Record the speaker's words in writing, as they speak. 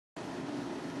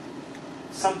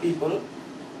some people,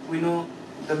 we know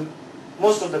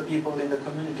most of the people in the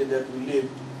community that we live,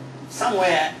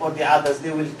 somewhere or the others,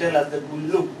 they will tell us that,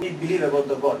 look, we believe about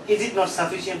the God. Is it not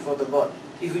sufficient for the God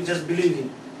if we just believe Him?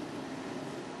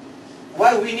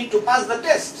 Why we need to pass the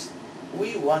test?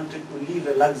 We wanted to live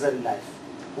a luxury life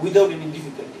without any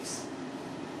difficulties.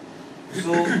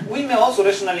 So we may also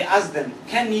rationally ask them,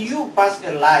 can you pass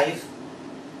a life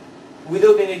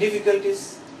without any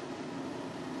difficulties?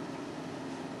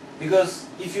 Because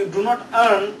if you do not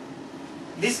earn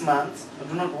this month, or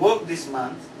do not work this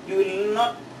month, you will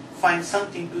not find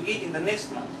something to eat in the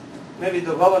next month. Maybe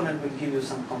the government will give you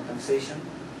some compensation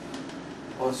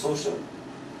or social.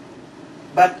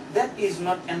 But that is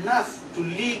not enough to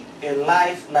lead a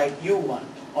life like you want,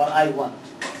 or I want,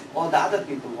 or the other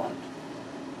people want.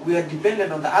 We are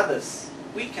dependent on the others.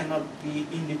 We cannot be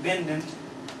independent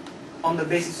on the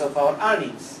basis of our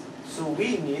earnings. So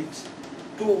we need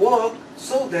to work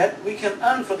so that we can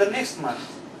earn for the next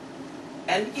month.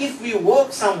 And if we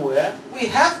work somewhere, we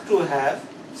have to have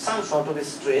some sort of a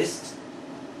stress.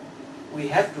 We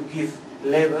have to give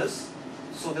labors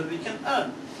so that we can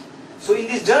earn. So in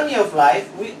this journey of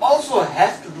life, we also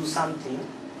have to do something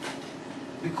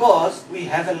because we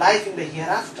have a life in the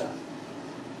hereafter.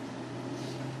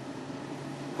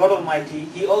 God Almighty,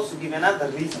 He also gives another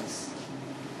reasons.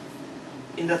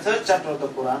 In the 3rd chapter of the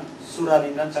Quran, Surah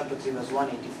Al-Imran chapter 3 verse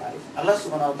 185, Allah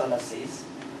subhanahu wa ta'ala says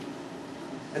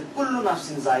that kullu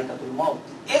nafsin za'iqatul maut,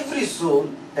 every soul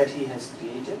that He has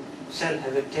created shall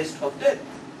have a taste of death.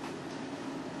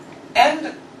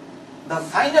 And the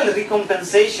final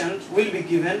recompensation will be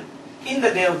given in the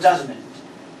day of judgment.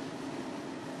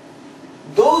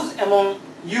 Those among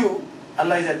you,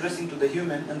 Allah is addressing to the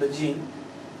human and the jinn,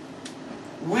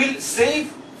 will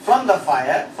save from the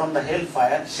fire, from the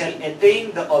hellfire, shall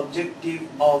attain the objective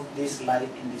of this life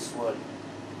in this world.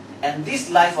 And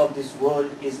this life of this world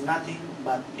is nothing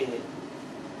but a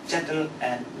chattel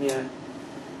and mere.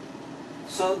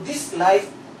 So this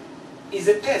life is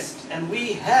a test, and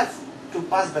we have to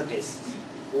pass the test.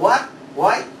 What?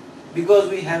 Why? Because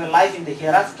we have a life in the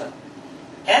hereafter.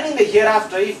 And in the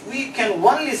hereafter, if we can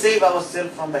only save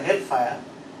ourselves from the hellfire,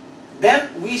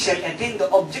 then we shall attain the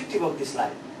objective of this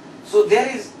life. So there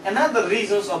is another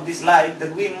reasons of this life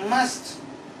that we must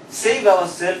save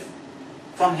ourselves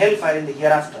from hellfire in the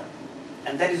hereafter.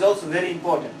 And that is also very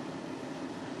important.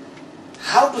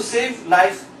 How to save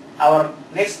life, our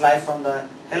next life from the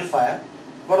hellfire?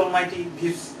 God Almighty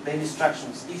gives the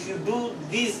instructions. If you do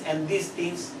these and these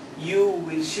things, you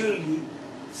will surely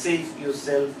save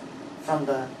yourself from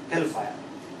the hellfire.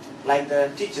 Like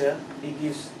the teacher, he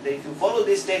gives, if you follow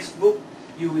this textbook,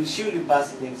 you will surely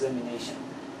pass in the examination.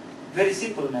 Very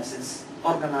simple message,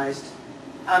 organized,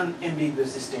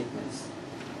 unambiguous statements.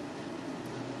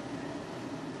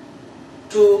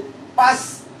 To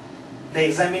pass the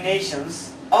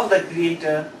examinations of the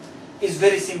Creator is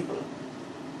very simple.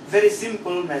 Very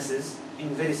simple message in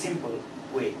very simple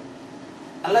way.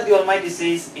 Allah the Almighty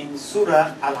says in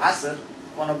Surah Al-Asr,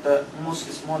 one of the most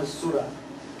smallest surah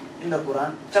in the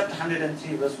Quran, chapter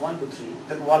 103 verse 1 to 3,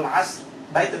 that Wal Asr,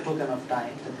 by the token of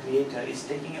time, the Creator is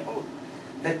taking a oath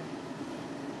that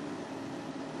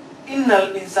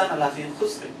Innal insana lafi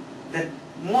khusr, that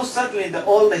most certainly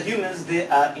all the humans, they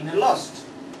are in a lost.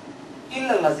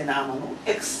 Illa allazina amanu,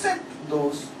 except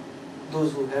those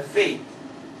who have faith.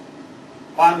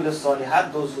 Wa amilu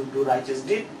salihat, those who do righteous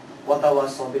deed. Wa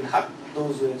tawasaw bil haqq,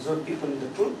 those who exhort people in the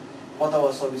truth. Wa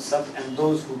tawasaw bis sabr, and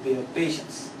those who bear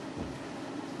patience.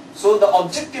 So the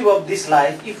objective of this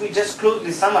life, if we just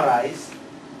closely summarize,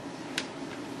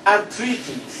 are three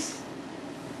things.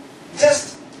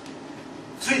 Just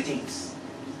three things.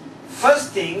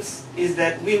 First things is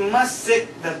that we must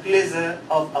seek the pleasure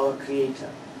of our Creator.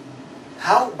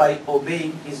 How? By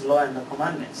obeying His law and the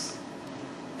commandments.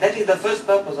 That is the first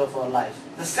purpose of our life.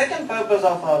 The second purpose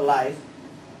of our life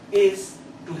is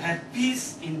to have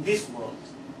peace in this world.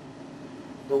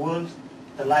 The world,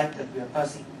 the life that we are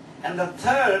passing. And the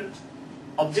third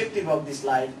objective of this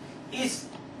life is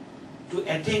to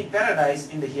attain paradise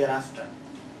in the hereafter.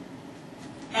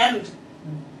 And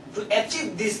to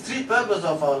achieve these three purposes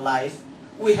of our life,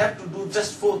 we have to do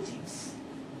just four things.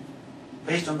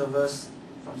 Based on the verse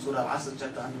from Surah Al-Asr,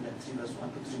 chapter 103, verse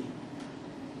 1 to 3.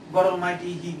 God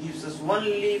Almighty, He gives us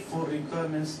only four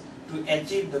requirements to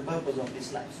achieve the purpose of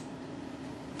this life.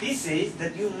 He says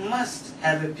that you must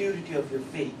have a purity of your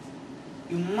faith.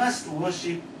 You must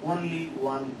worship only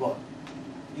one God.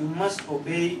 You must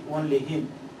obey only Him.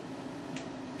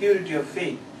 Purity of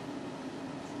faith.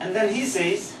 And then He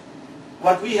says,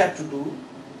 what we have to do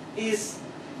is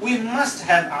we must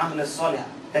have amal salih,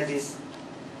 that is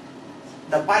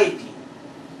the piety.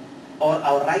 or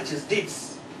our righteous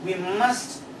deeds. We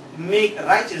must make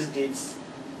righteous deeds,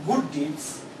 good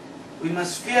deeds. We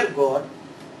must fear God,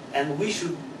 and we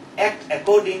should act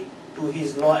according to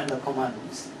His law and the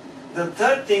commandments. The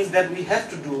third thing that we have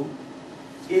to do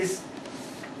is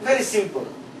very simple,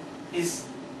 is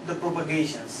the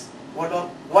propagations. What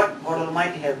God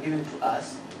Almighty have given to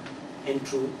us in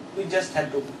truth, we just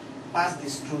have to pass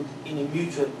this truth in a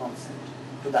mutual consent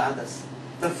to the others.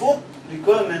 The fourth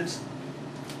requirement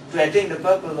to attain the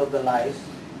purpose of the life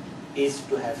is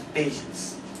to have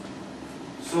patience.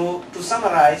 So to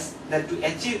summarize, that to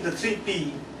achieve the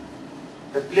 3P,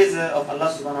 the pleasure of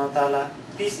Allah subhanahu wa ta'ala,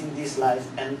 peace in this life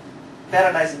and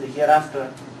paradise in the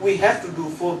hereafter, we have to do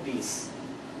 4 P's.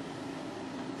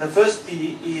 The first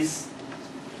P is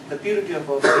the purity of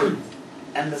our faith,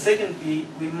 and the second P,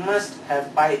 we must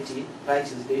have piety,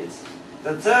 righteous deeds.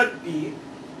 The third P,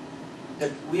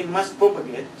 that we must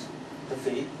propagate the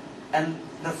faith, and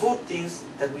the fourth things,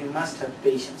 that we must have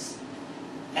patience.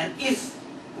 And if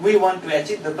we want to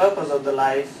achieve the purpose of the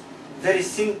life, very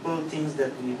simple things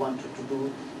that we wanted to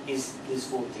do is these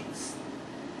 4 things.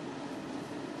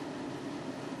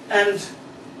 And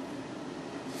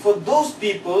for those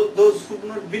people, those who do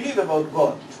not believe about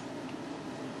God,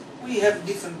 we have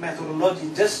different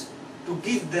methodology just to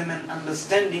give them an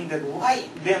understanding that why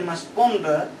they must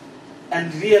ponder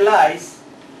and realize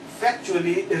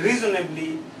factually,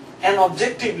 reasonably, and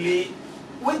objectively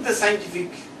with the scientific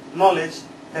knowledge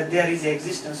that there is the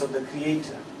existence of the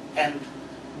Creator. And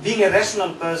being a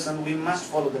rational person, we must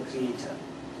follow the Creator.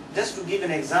 Just to give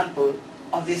an example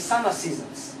of the summer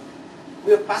seasons.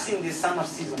 We are passing this summer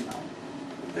season now,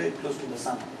 very close to the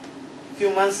summer. A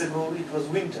few months ago it was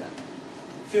winter.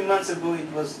 A few months ago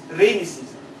it was rainy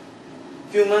season.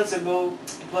 A few months ago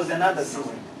it was another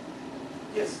season.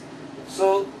 Yes.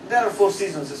 So there are 4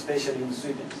 seasons, especially in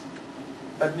Sweden.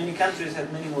 But many countries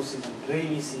have many more seasons.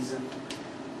 Rainy season,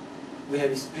 we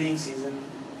have spring season,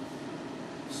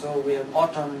 so we have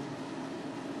autumn,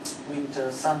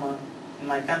 winter, summer. In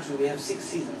my country we have 6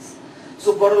 seasons.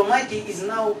 So God Almighty is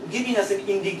now giving us an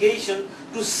indication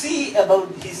to see about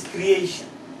His creation.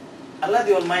 Allah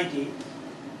the Almighty,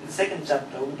 in the 2nd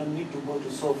chapter, we don't need to go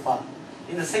to so far.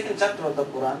 In the 2nd chapter of the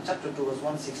Quran, chapter 2 verse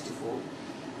 164,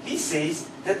 He says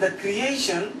that the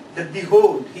creation, that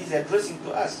behold, He's addressing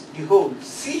to us, behold,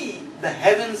 see the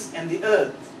heavens and the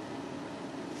earth,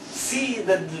 see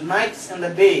the nights and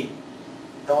the day,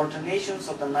 the alternations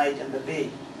of the night and the day,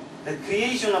 the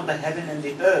creation of the heaven and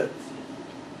the earth.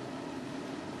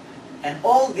 And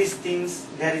all these things,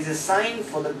 there is a sign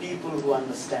for the people who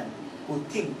understand, who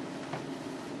think.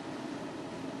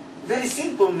 Very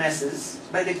simple message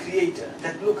by the Creator,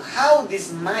 that look how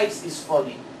this night is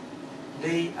falling,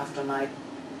 day after night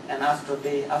and after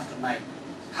day after night.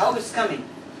 How it's coming?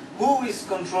 Who is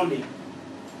controlling?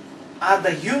 Are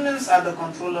the humans are the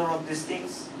controller of these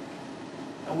things?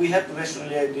 And we have to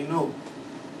rationally agree, no.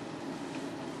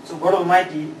 So God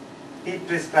Almighty, He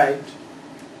prescribed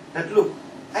that look,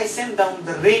 I send down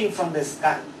the rain from the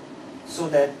sky so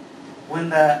that when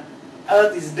the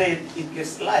earth is dead, it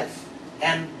gets life.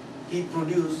 And we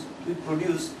produce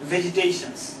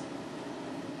vegetations.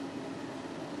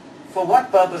 For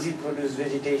what purpose He produced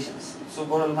vegetations? So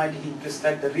God Almighty, He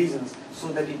prescribed the reasons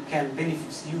so that it can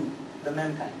benefit you, the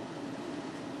mankind.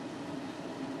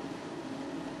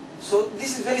 So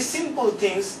this is very simple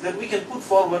things that we can put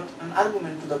forward an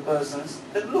argument to the persons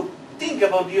that look, think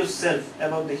about yourself,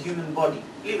 about the human body.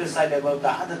 Leave aside about the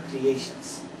other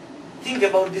creations. Think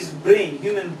about this brain,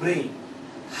 human brain.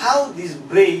 How this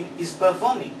brain is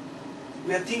performing.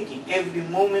 We are thinking. Every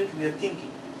moment we are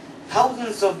thinking.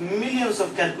 Thousands of millions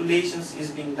of calculations is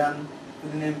being done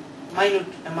within a minute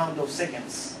amount of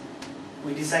seconds.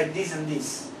 We decide this and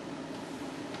this.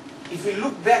 If we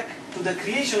look back to the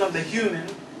creation of the human,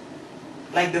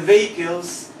 like the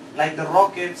vehicles, like the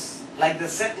rockets, like the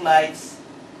satellites,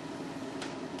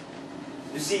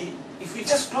 you see, if we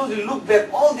just closely look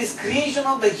back, all this creation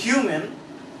of the human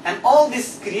and all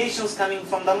these creations coming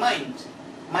from the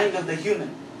mind of the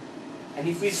human. And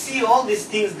if we see all these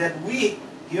things that we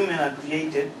human are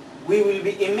created, we will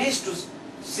be amazed to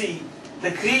see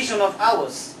the creation of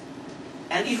ours.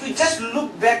 And if we just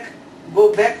look back,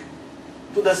 go back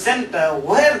to the center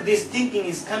where this thinking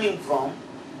is coming from,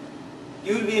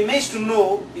 you will be amazed to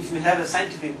know, if you have a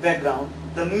scientific background,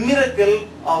 the miracle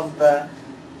of the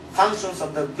functions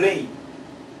of the brain,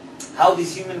 how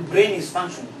this human brain is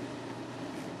functioning.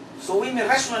 So we may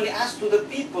rationally ask to the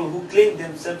people who claim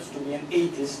themselves to be an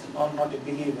atheist or not a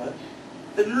believer,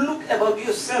 that look about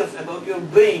yourself, about your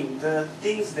brain, the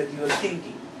things that you are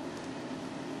thinking,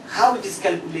 how it is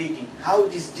calculating, how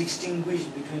it is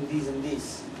distinguished between these and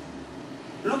these.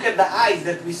 Look at the eyes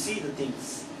that we see the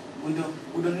things. We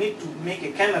don't need to make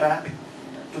a camera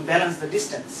to balance the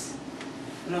distance.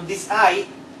 You know, this eye,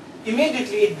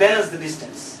 immediately it balances the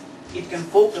distance. It can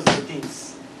focus the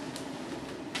things.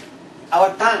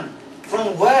 Our tongue,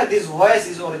 from where this voice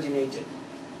is originated.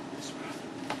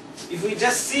 If we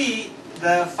just see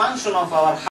the function of our